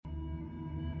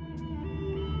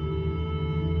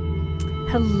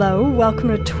Hello, welcome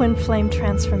to Twin Flame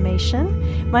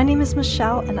Transformation. My name is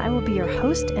Michelle and I will be your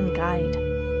host and guide.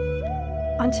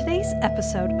 On today's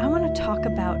episode, I want to talk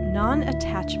about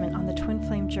non-attachment on the twin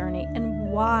flame journey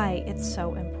and why it's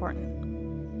so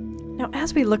important. Now,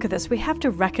 as we look at this, we have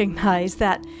to recognize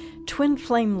that twin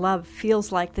flame love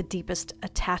feels like the deepest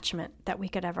attachment that we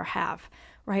could ever have,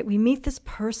 right? We meet this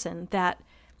person that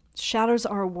shatters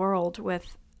our world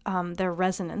with their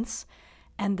resonance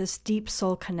and this deep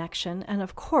soul connection. And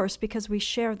of course, because we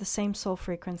share the same soul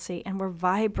frequency and we're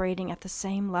vibrating at the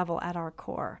same level at our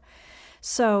core.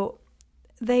 So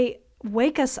they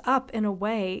wake us up in a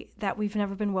way that we've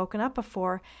never been woken up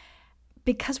before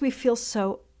because we feel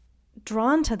so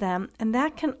drawn to them. And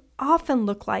that can often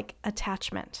look like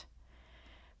attachment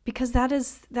because that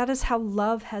is how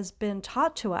love has been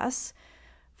taught to us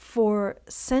for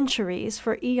centuries,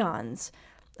 for eons.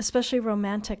 Especially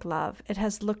romantic love, it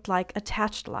has looked like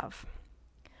attached love.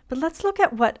 But let's look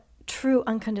at what true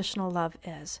unconditional love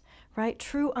is, right?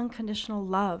 True unconditional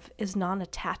love is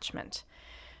non-attachment.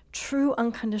 True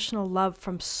unconditional love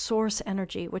from source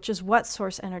energy, which is what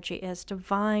source energy is,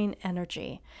 divine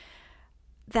energy.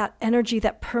 That energy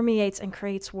that permeates and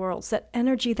creates worlds, that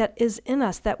energy that is in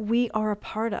us, that we are a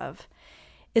part of,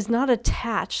 is not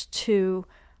attached to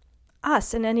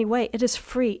us in any way. It is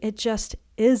free. It just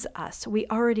is us. We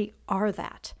already are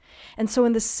that. And so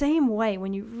in the same way,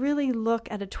 when you really look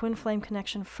at a twin flame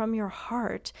connection from your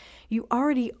heart, you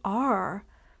already are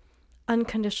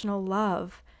unconditional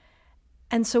love.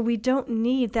 And so we don't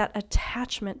need that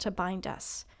attachment to bind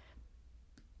us.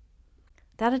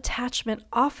 That attachment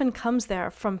often comes there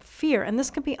from fear, and this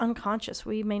can be unconscious.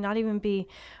 We may not even be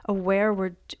aware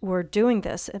we're doing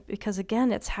this because,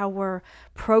 again, it's how we're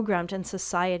programmed in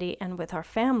society and with our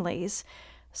families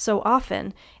so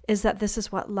often, is that this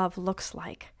is what love looks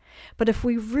like. But if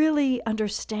we really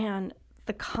understand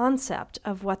the concept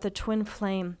of what the twin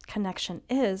flame connection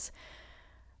is,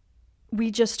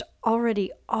 we just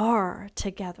already are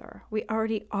together. We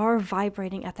already are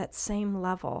vibrating at that same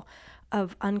level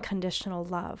of unconditional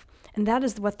love. And that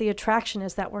is what the attraction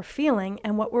is that we're feeling.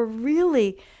 And what we're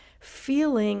really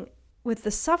feeling with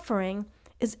the suffering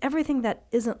is everything that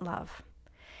isn't love.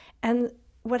 And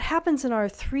what happens in our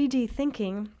 3D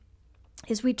thinking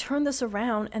is we turn this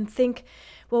around and think,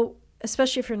 well,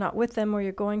 especially if you're not with them or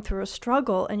you're going through a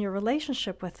struggle in your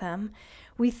relationship with them,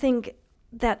 we think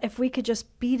that if we could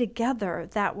just be together,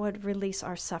 that would release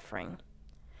our suffering.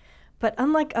 But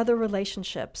unlike other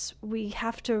relationships,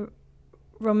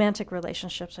 romantic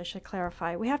relationships, I should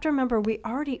clarify, we have to remember we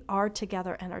already are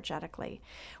together energetically.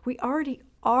 We already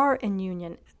are in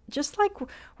union, just like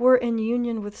we're in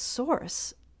union with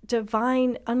Source,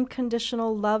 divine,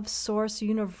 unconditional love, Source,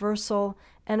 universal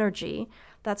energy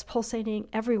that's pulsating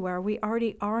everywhere. We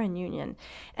already are in union.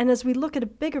 And as we look at a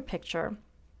bigger picture,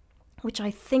 which I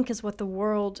think is what the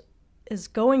world is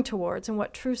going towards and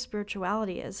what true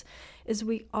spirituality is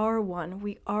we are one,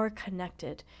 we are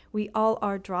connected. We all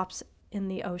are drops in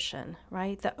the ocean,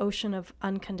 right? The ocean of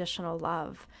unconditional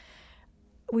love.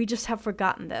 We just have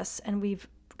forgotten this, and we've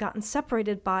gotten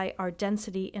separated by our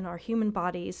density in our human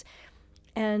bodies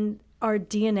and our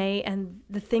DNA and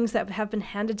the things that have been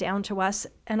handed down to us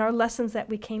and our lessons that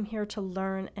we came here to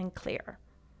learn and clear.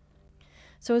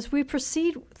 So as we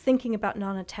proceed thinking about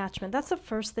non-attachment, that's the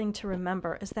first thing to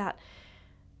remember, is that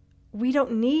we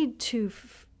don't need to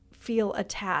feel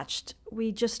attached.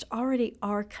 We just already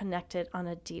are connected on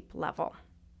a deep level.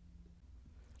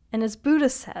 And as Buddha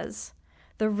says,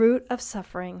 the root of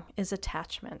suffering is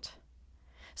attachment.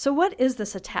 So what is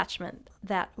this attachment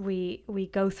that we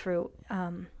go through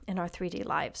in our 3D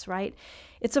lives, right?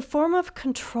 It's a form of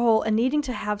control and needing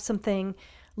to have something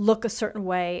look a certain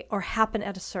way or happen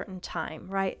at a certain time,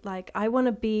 right? Like, I want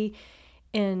to be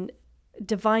in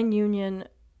divine union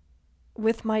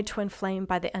with my twin flame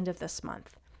by the end of this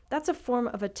month. That's a form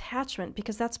of attachment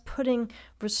because that's putting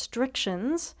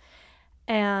restrictions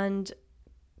and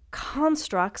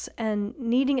constructs and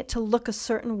needing it to look a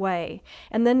certain way.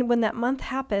 And then when that month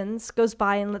goes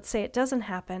by, and let's say it doesn't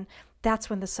happen, that's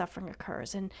when the suffering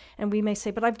occurs. And we may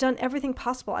say, but I've done everything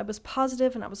possible. I was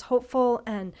positive and I was hopeful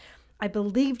and I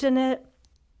believed in it.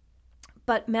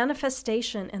 But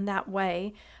manifestation in that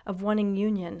way of wanting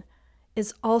union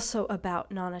is also about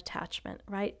non-attachment,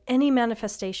 right? Any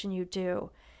manifestation you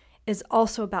do is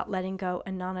also about letting go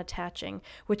and non-attaching,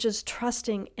 which is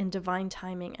trusting in divine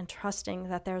timing and trusting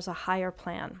that there's a higher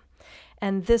plan.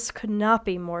 And this could not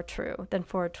be more true than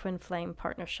for a twin flame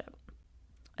partnership.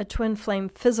 A twin flame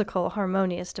physical,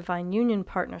 harmonious, divine union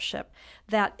partnership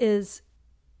that is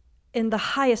in the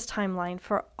highest timeline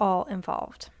for all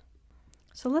involved.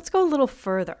 So let's go a little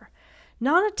further.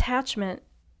 Non-attachment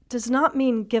does not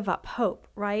mean give up hope,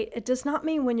 right? It does not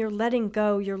mean when you're letting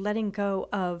go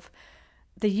of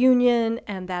the union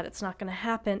and that it's not going to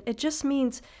happen. It just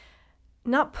means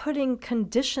not putting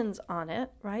conditions on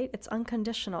it, right? It's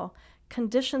unconditional.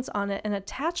 Conditions on it and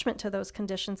attachment to those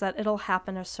conditions that it'll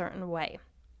happen a certain way.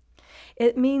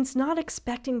 It means not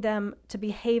expecting them to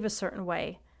behave a certain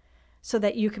way so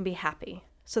that you can be happy,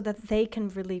 so that they can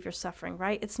relieve your suffering,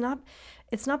 right? It's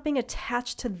not being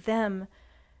attached to them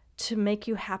to make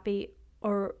you happy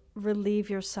or relieve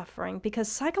your suffering,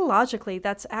 because psychologically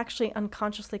that's actually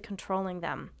unconsciously controlling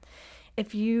them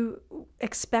if you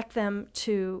expect them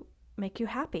to make you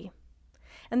happy.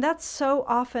 And that's so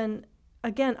often,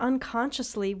 again,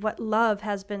 unconsciously what love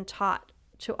has been taught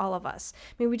to all of us.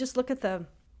 I mean, we just look at the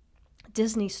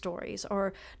Disney stories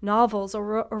or novels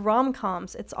or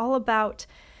rom-coms. It's all about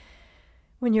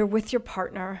when you're with your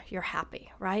partner, you're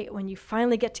happy, right? When you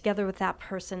finally get together with that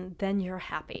person, then you're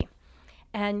happy.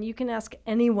 And you can ask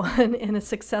anyone in a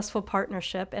successful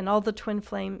partnership, and all the twin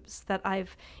flames that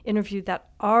I've interviewed that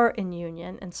are in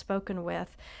union and spoken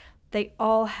with, they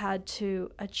all had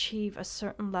to achieve a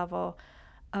certain level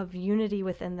of unity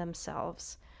within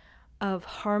themselves, of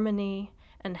harmony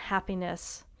and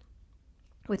happiness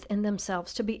within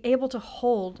themselves, to be able to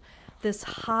hold this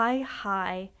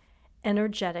high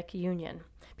energetic union.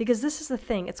 Because this is the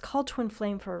thing, it's called twin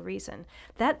flame for a reason.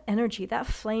 That energy, that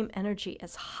flame energy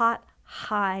is hot,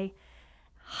 high,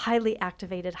 highly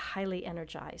activated, highly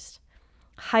energized,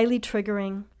 highly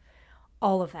triggering,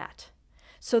 all of that.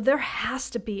 So there has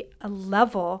to be a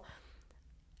level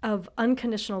of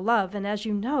unconditional love. And as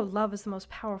you know, love is the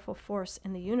most powerful force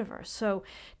in the universe. So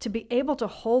to be able to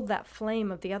hold that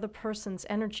flame of the other person's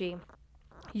energy,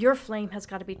 your flame has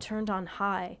got to be turned on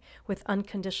high with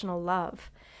unconditional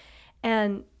love.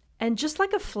 And just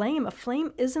like a flame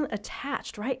isn't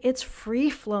attached, right? It's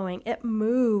free flowing. It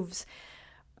moves,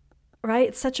 right?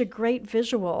 It's such a great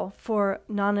visual for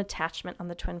non-attachment on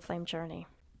the twin flame journey.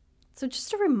 So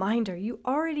just a reminder, you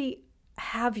already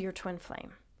have your twin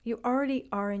flame. You already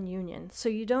are in union. So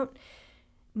you don't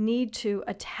need to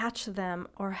attach them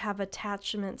or have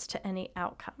attachments to any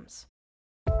outcomes.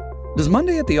 Does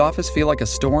Monday at the office feel like a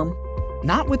storm?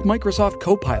 Not with Microsoft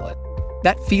Copilot.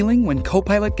 That feeling when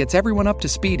Copilot gets everyone up to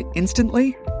speed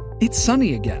instantly? It's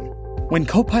sunny again. When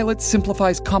Copilot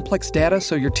simplifies complex data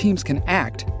so your teams can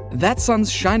act, that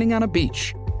sun's shining on a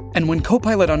beach. And when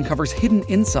Copilot uncovers hidden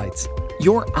insights,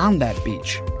 you're on that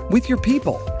beach with your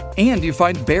people, and you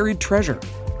find buried treasure.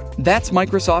 That's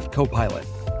Microsoft Copilot.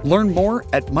 Learn more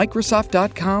at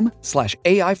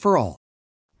Microsoft.com/AI for all.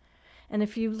 And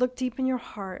if you look deep in your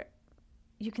heart,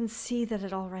 you can see that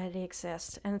it already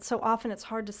exists. And so often it's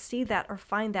hard to see that or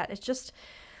find that. It just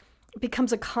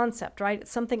becomes a concept, right? It's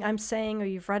something I'm saying or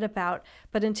you've read about,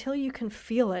 but until you can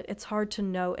feel it, it's hard to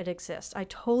know it exists. I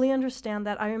totally understand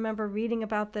that. I remember reading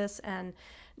about this and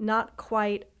not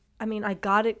quite, I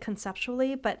got it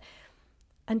conceptually, but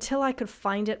until I could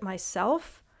find it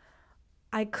myself,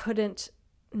 I couldn't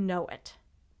know it.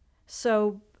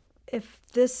 So if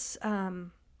this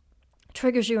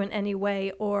triggers you in any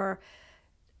way or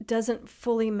doesn't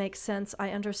fully make sense, I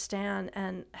understand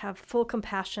and have full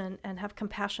compassion and have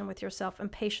compassion with yourself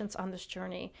and patience on this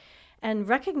journey, and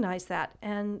recognize that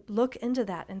and look into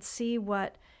that and see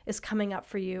what is coming up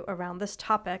for you around this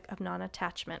topic of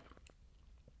non-attachment.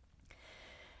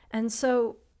 And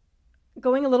so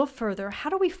going a little further,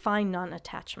 how do we find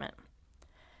non-attachment?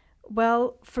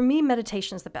 Well, for me,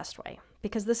 meditation is the best way,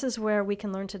 because this is where we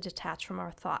can learn to detach from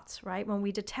our thoughts, right? When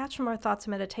we detach from our thoughts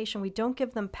in meditation, we don't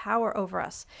give them power over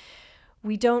us.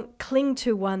 We don't cling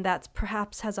to one that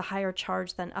perhaps has a higher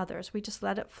charge than others. We just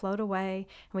let it float away,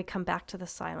 and we come back to the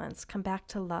silence, come back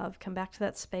to love, come back to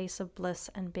that space of bliss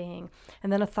and being.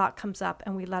 And then a thought comes up,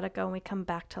 and we let it go, and we come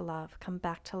back to love, come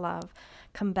back to love,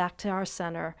 come back to our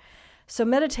center. So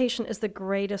meditation is the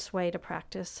greatest way to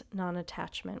practice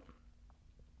non-attachment.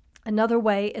 Another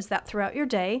way is that throughout your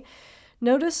day,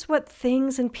 notice what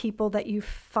things and people that you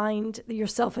find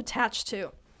yourself attached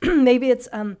to. Maybe it's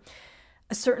a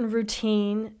certain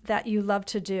routine that you love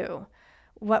to do.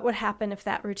 What would happen if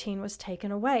that routine was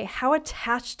taken away? How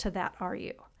attached to that are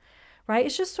you? Right?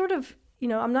 It's just sort of,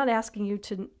 I'm not asking you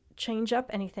to change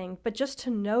up anything, but just to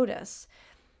notice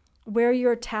where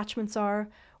your attachments are,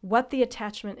 what the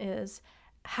attachment is,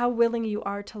 how willing you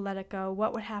are to let it go,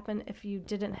 what would happen if you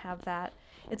didn't have that.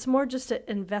 It's more just an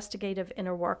investigative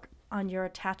inner work on your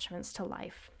attachments to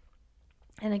life.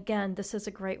 And again, this is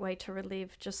a great way to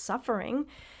relieve just suffering.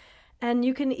 And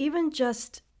you can even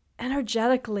just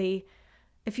energetically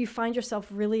If you find yourself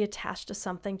really attached to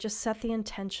something, just set the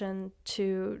intention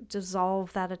to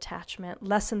dissolve that attachment,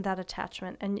 lessen that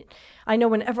attachment. And I know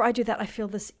whenever I do that, I feel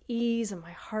this ease and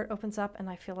my heart opens up and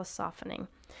I feel a softening.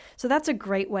 So that's a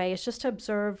great way. It's just to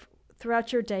observe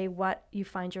throughout your day what you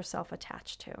find yourself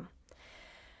attached to.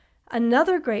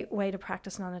 Another great way to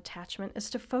practice non-attachment is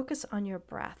to focus on your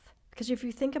breath. Because if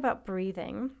you think about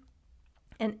breathing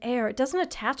and air, it doesn't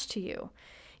attach to you.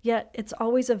 Yet it's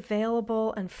always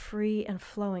available and free and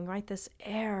flowing, right? This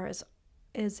air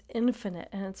is infinite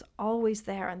and it's always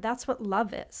there. And that's what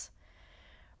love is,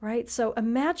 right? So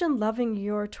imagine loving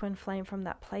your twin flame from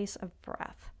that place of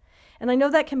breath. And I know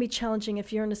that can be challenging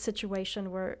if you're in a situation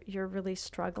where you're really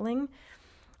struggling.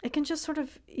 It can just sort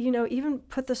of, even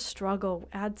put the struggle,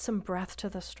 add some breath to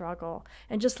the struggle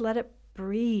and just let it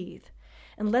breathe.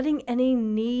 And letting any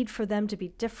need for them to be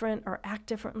different or act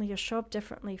differently or show up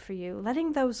differently for you,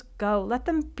 letting those go. Let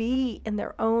them be in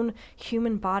their own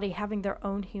human body, having their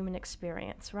own human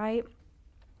experience, right?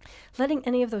 Letting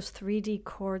any of those 3D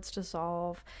cords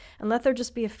dissolve, and let there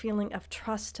just be a feeling of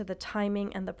trust to the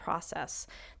timing and the process,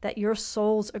 that your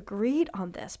souls agreed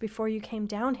on this before you came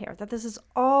down here, that this is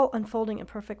all unfolding in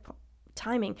perfect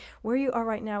timing. Where you are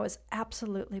right now is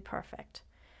absolutely perfect,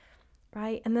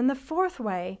 right? And then the fourth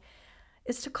way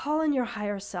is to call in your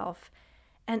higher self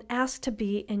and ask to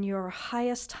be in your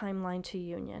highest timeline to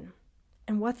union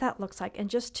and what that looks like, and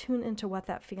just tune into what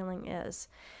that feeling is.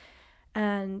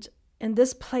 And in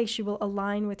this place, you will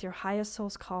align with your highest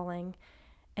soul's calling,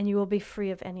 and you will be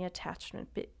free of any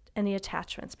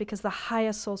attachments, because the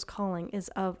highest soul's calling is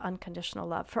of unconditional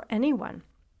love for anyone.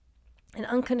 And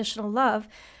unconditional love,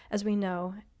 as we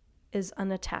know, is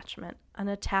unattachment,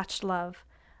 unattached love,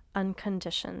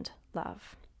 unconditioned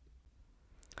love.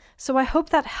 So I hope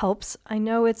that helps. I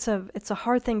know it's a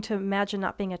hard thing to imagine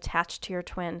not being attached to your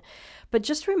twin, but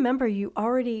just remember you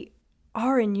already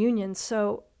are in union,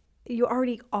 so you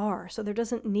already are, so there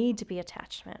doesn't need to be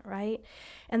attachment, right?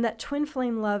 And that twin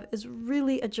flame love is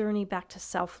really a journey back to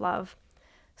self-love,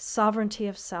 sovereignty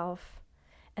of self,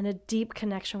 and a deep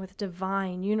connection with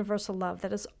divine, universal love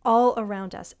that is all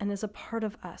around us and is a part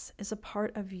of us, is a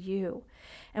part of you.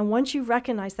 And once you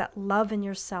recognize that love in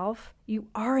yourself, you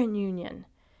are in union,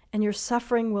 and your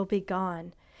suffering will be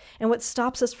gone. And what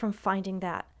stops us from finding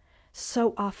that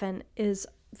so often is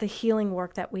the healing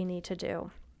work that we need to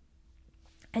do.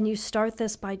 And you start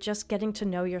this by just getting to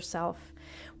know yourself,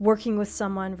 working with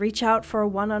someone. Reach out for a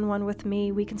one-on-one with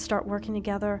me. We can start working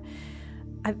together.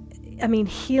 I mean,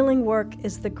 healing work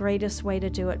is the greatest way to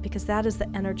do it, because that is the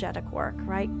energetic work,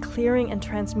 right? Clearing and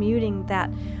transmuting that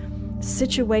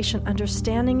situation,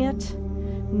 understanding it,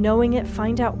 knowing it,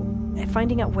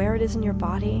 finding out where it is in your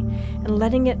body, and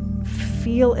letting it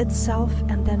feel itself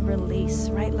and then release,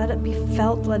 right? Let it be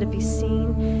felt, let it be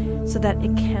seen, so that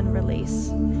it can release.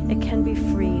 It can be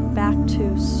freed back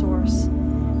to source,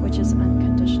 which is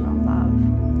unconditional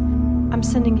love. I'm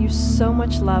sending you so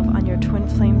much love on your twin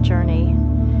flame journey.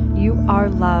 You are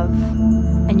love,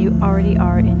 and you already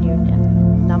are in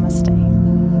union. Namaste.